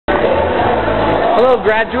Hello,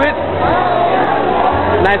 graduates.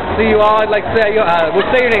 Nice to see you all. I'd like to say,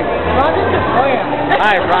 what's your name? Rhonda? Oh, yeah.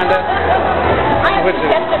 Hi, Rhonda. I am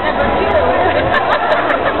contestant number 2.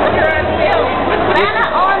 You're on film. Lana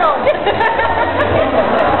Arnold.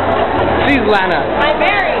 She's Lana. I'm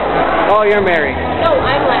married. Oh, you're married. No,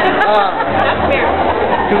 I'm Lana. I'm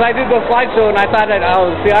married. Because I did the slideshow and I thought that,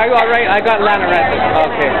 see, I got right. I got Lana right.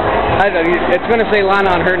 Okay. It's going to say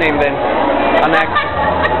Lana on her name then. On that.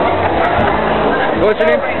 What's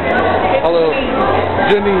your name? Hello.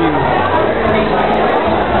 Janine.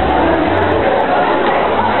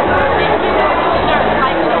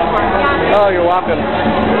 Oh, you're welcome.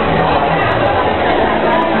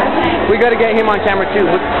 We got to get him on camera too.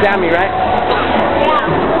 With Sammy, right?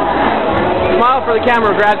 Yeah. Smile for the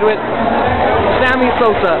camera, graduate. Sammy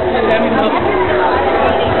Sosa.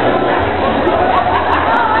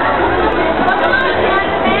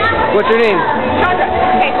 What's your name? Shaundra.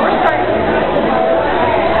 Okay, we're starting.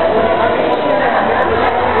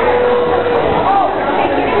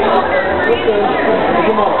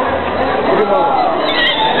 Come on. Come on.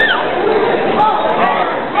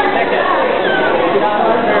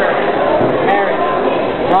 Mary.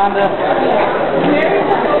 Rhonda.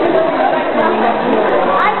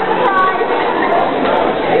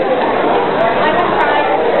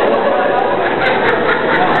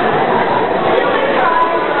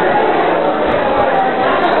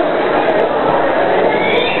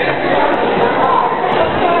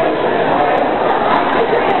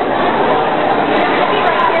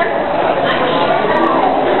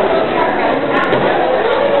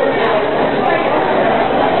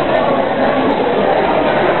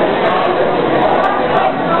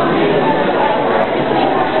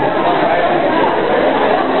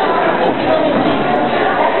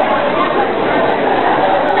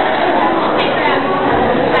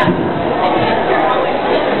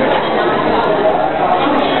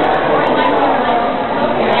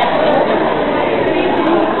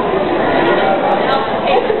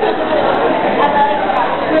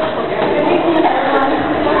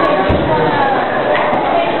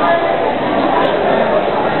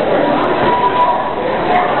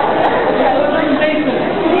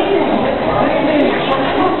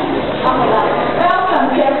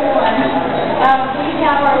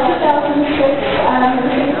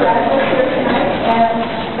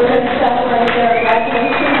 We're going to celebrate their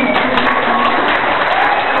graduation.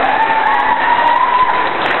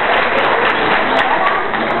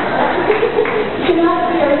 Tonight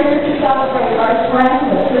we are here to celebrate our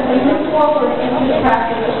graduates as they move forward into the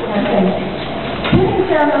practice of nursing. Pinning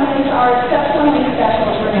ceremonies are exceptionally special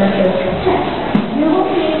for nurses. You will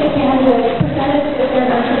see the candidates presented with their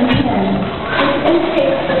nursing pins, which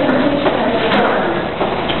indicates the completion of the program.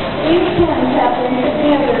 These pins have the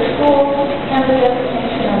insignia of their schools and the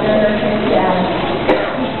designation of their nursing status.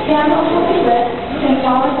 Candles will be lit,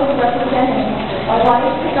 symbolically representing a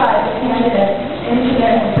light to guide the candidate into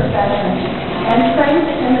their new profession, and framed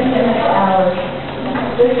in the dimmest hours.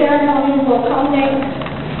 The ceremony will culminate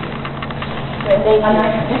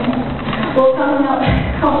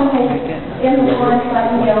in the Lawrence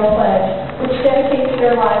Nightingale Pledge, which dedicates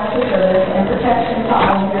their lives to service and protection to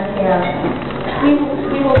all in their care. We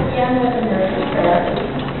will begin with a nurse's prayer.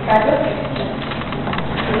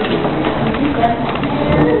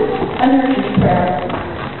 A nurse's prayer.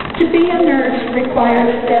 To be a nurse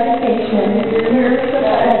requires dedication, years of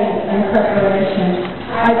study and preparation.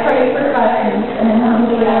 I pray for guidance and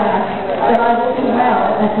humbly ask that I will do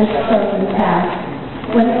well at this chosen task.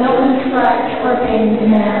 When illness strikes or pain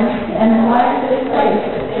demands, and life is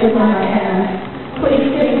placed within my hands,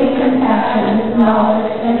 please give me compassion,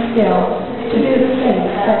 knowledge, and skill to do the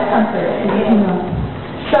things that comfort and heal.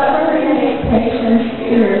 Suffering makes patients'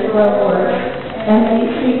 fears grow worse, and they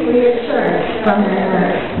seek reassurance from their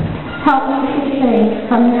nurse. Help me see things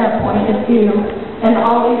from their point of view, and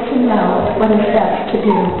always to know what is best to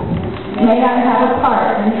do. May I have a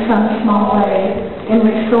part in some small way in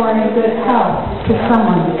restoring good health to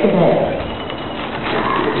someone today.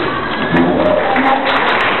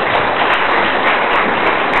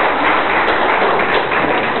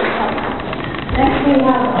 Next we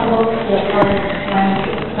have a little skit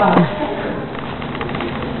and song.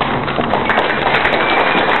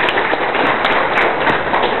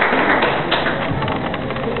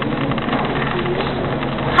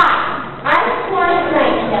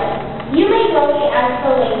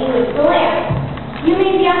 You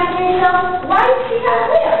may be asking yourself, why does she have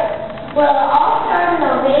hair? Well, it all started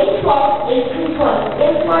on May 12th, 1820,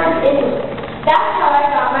 in Florence, Italy. That's how I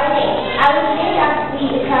got my name. I was named after the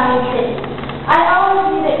Italian city. I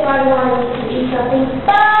always knew that God wanted me to do something,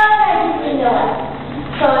 but I didn't know it.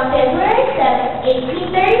 So on February 7th,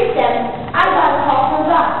 1837, I got a call from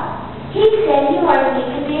God. He said he wanted me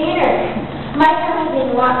to be a nurse. My family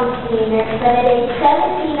didn't want me to be a nurse, but at age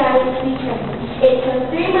 17, I was to be trained. It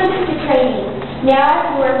took 3 months to train me. Now I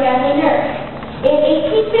can work as a nurse. In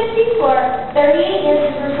 1854, 38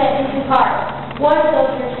 nurses were sent into cars. One of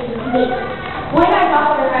those nurses was me. When I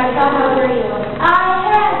got there, I saw how dirty it was.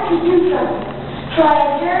 I had to do something. So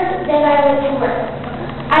I observed, then I went to work.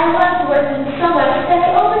 I loved working so much that I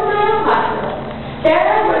opened my own hospital. There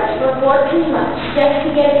I worked for 14 months, just to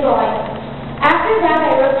get it going. After that,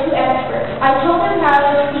 I wrote to experts. I told them how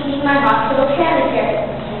I was keeping my hospital sanitary.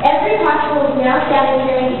 Every hospital is now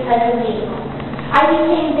sanitary because of me. I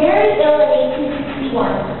became very ill in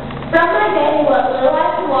 1861. From my bed and what little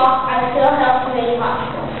I could walk, I still helped many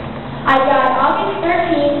hospitals. I died August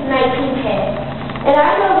 13, 1910. And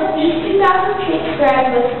I know that these 2006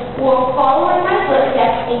 graduates will follow in my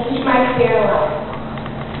footsteps and keep my spirit alive.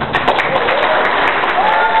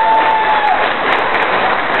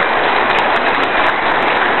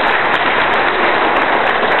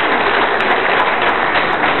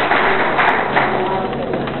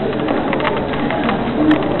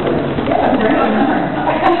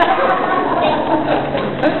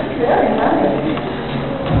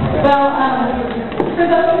 For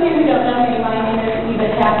those of you who don't know me, my name is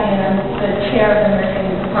and I'm the chair of the nursing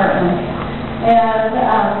department. And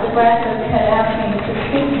the graduates had asked me to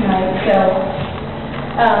speak tonight, so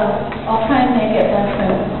I'll try and make it less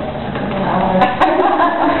than an hour.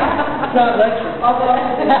 It's not lecture. Although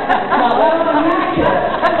it's not lecture.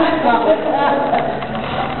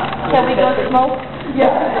 Can we go smoke? Yeah,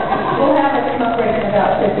 we'll have a smoke break in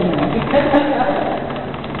about 50 minutes.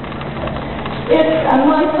 It's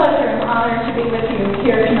my pleasure and honor to be with you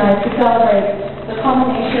here tonight to celebrate the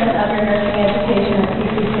culmination of your nursing education at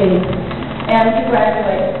PCC and to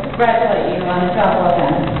congratulate you on a job well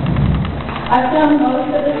done. I've known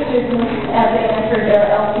most of the students as they entered their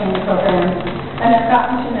LPN program, and I've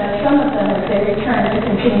gotten to know some of them as they return to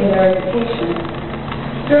continue their education.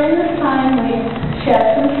 During this time, we've shed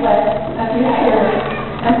some sweat, a few tears,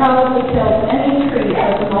 and probably killed many trees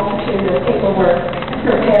of the multitude of paperwork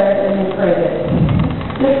prepared and graded.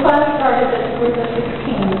 This class started as a group of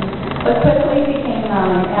 16, but quickly became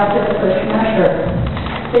 9 after the first semester.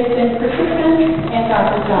 They've been persistent and got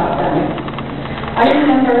the job done. I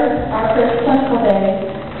remember our first clinical day,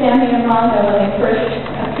 Sammy and Rhonda, when they first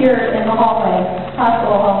appeared in the hallway,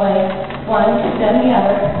 hospital hallway, one then the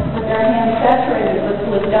other, with their hands saturated with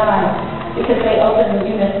blue dye, because they opened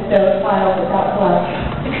those files without gloves.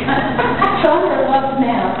 Shaundra loves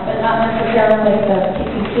math, but not necessarily the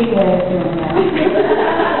PCC way of doing that.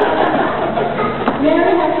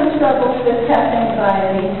 Mary had some struggles with test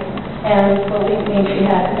anxiety, and believe me, she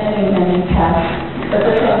had many, many tests. But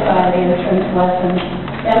this anxiety has since lessened,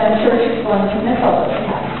 and I'm sure she's going to miss all those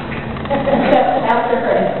tests, except after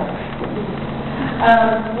her exam.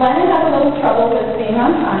 Lennon had a little trouble with being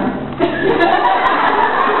on time.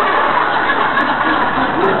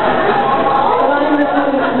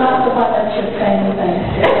 Not the one that should say anything.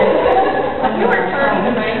 You were turning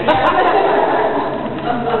tonight.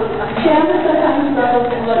 Shaundra sometimes struggles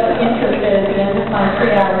to look interested in my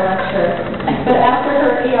 3-hour lecture, but after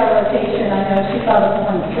her ER rotation, I know she saw the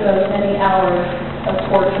point to those many hours of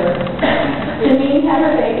torture. Janine had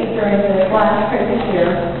her baby during this last previous year,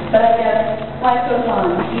 but I guess life goes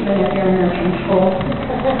on even if you're in nursing school.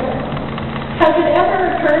 Has it ever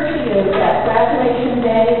occurred to you that graduation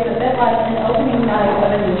day is a bit like an opening night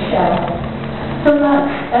of a new show? For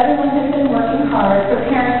months, everyone has been working hard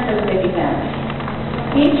preparing for the big event.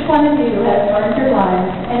 Each one of you has learned your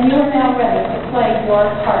lines, and you are now ready to play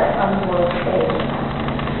your part on the world stage.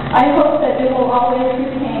 I hope that you will always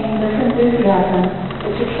retain this enthusiasm,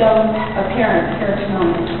 which is so apparent here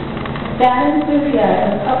tonight. That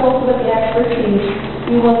enthusiasm, coupled with the expertise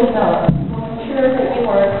you will develop, that you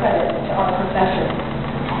are a credit to our profession.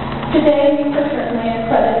 Today, you are certainly a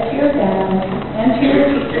credit to your families and to your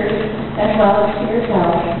teachers, as well as to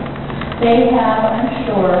yourselves. They have, I'm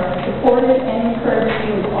sure, supported and encouraged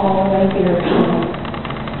you all the way here tonight.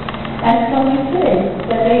 And it's only fitting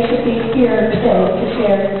that they should be here today to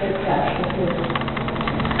share their success with you.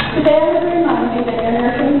 Today, I would remind you that your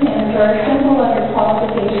nursing pins are a symbol of your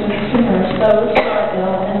qualifications to nurse those who are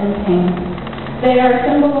ill and in pain. They are a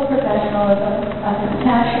symbol of professionalism, of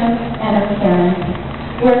compassion, and of caring.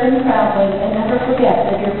 Wear them proudly and never forget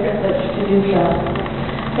that you're privileged to do so.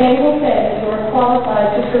 They will say that you are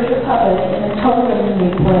qualified to serve the public in a totally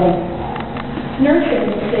unique way.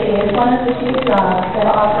 Nursing, you see, is one of the few jobs that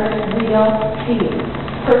offers real, deep,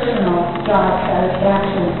 personal job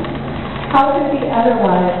satisfaction. How could it be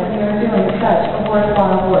otherwise when you're doing such a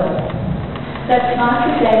worthwhile work? That's not to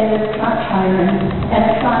say that it's not tiring, and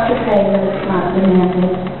it's not to say that it's not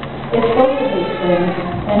demanding. It's both of these things,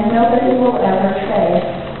 and nobody will ever say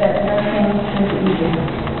that nursing is easy.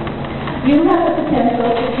 You have the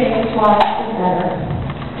potential to change lives for the better.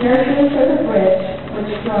 Nurses are the bridge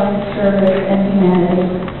which joins service and humanity.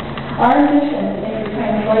 Our mission is the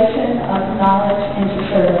translation of knowledge into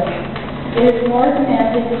service. It is more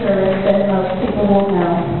demanding service than most people will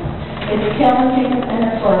know. It's challenging and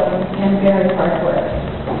absorbing and very hard work.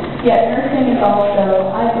 Yet nursing is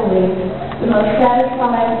also, I believe, the most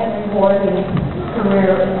satisfying and rewarding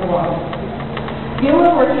career in the world. You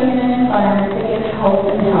are working in an environment that gives hope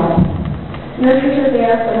and help. Nurses are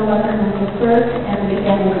there for the wonderment of birth and the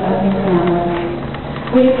beginning of new families.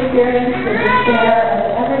 We experience the despair of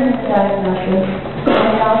every misdiagnosis, and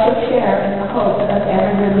we also share in the hope of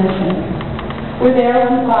every remission. We're there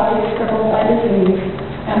when the body is crippled by disease,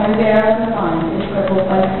 and we're there when the mind is crippled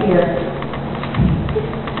by fear.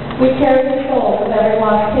 We carry the soul of every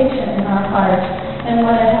lost patient in our hearts, and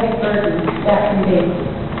what a heavy burden that can be.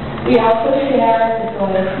 We also share the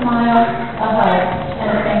joyous smile, a hug, and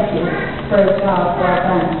a thank you for a job well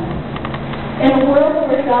done. In a world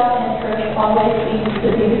where self-interest always seems to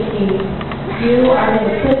be the key, you are the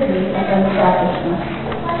epitome of unselfishness.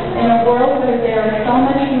 In a world where there is so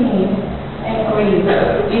much need and greed,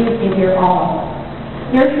 you give your all.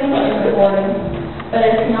 Nursing is rewarding, but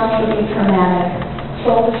it can also be traumatic,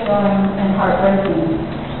 soul-destroying, and heartbreaking.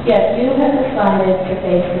 Yet you have decided to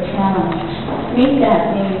face the challenge, meet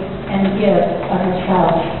that need, and give of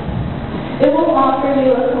yourself. It will offer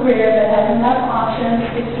you a career that has enough options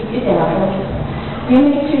to keep you dazzled. You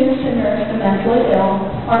may choose to nurse the mentally ill,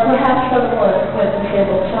 or perhaps go to work with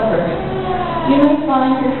disabled children. You may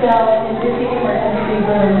find yourself in busy emergency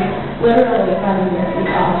rooms, literally running your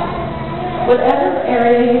feet off. Whatever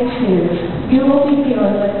area you choose, you will be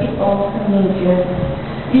dealing with people who need you.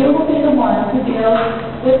 You will be the one who deals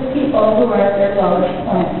with people who are at their lowest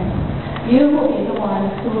point. You will be the one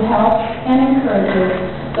who helps and encourages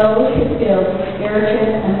those who feel dispirited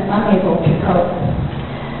and unable to cope.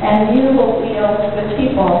 And you will deal with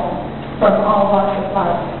people from all walks of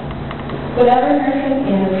life. Whatever nursing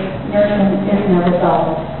is never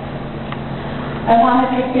dull. I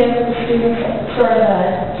wanted to give the students sort of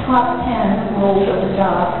a top 10 rules of the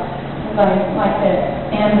job, if I like to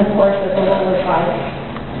end the course with a little advice.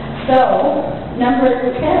 So, number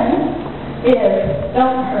 10 is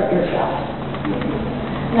don't hurt yourself.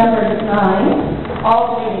 Number 9,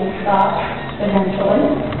 all bleeding stops eventually.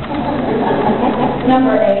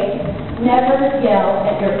 Number 8, never yell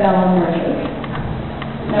at your fellow nurses.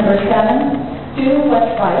 Number 7, do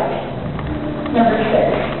what's right. Number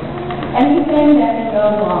 6, anything that can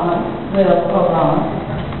go wrong will go wrong.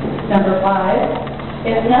 Number 5,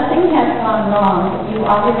 if nothing has gone wrong, you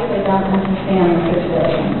obviously don't understand the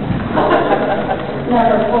situation.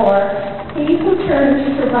 Number 4, he who turns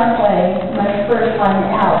to run away must first find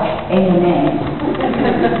out AMA.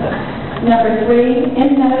 Number 3, in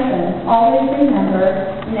medicine, always remember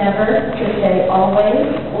never to say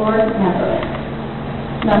always or never.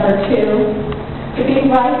 Number 2, to be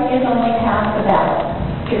right is only half the battle.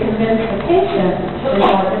 To convince the patient is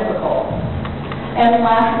more difficult. And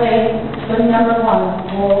lastly, the number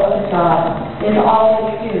 1 rule of the job is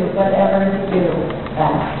always do whatever you do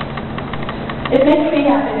best. It makes me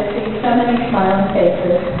happy to see so many smiling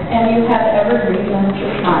faces, and you have every reason to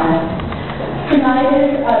smile. Tonight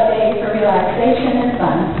is a day for relaxation and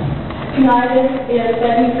fun. Tonight is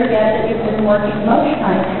letting you forget that you've been working most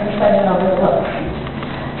nights and studying over the books.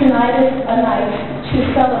 Tonight is a night to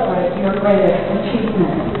celebrate your greatest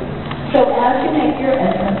achievement. So as you make your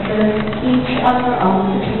entrances, each on your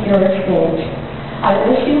own particular stage, I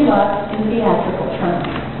wish you luck in theatrical terms.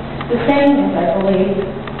 The saying is, I believe,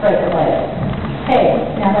 break a leg. Hey,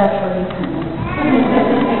 now that's where you come in.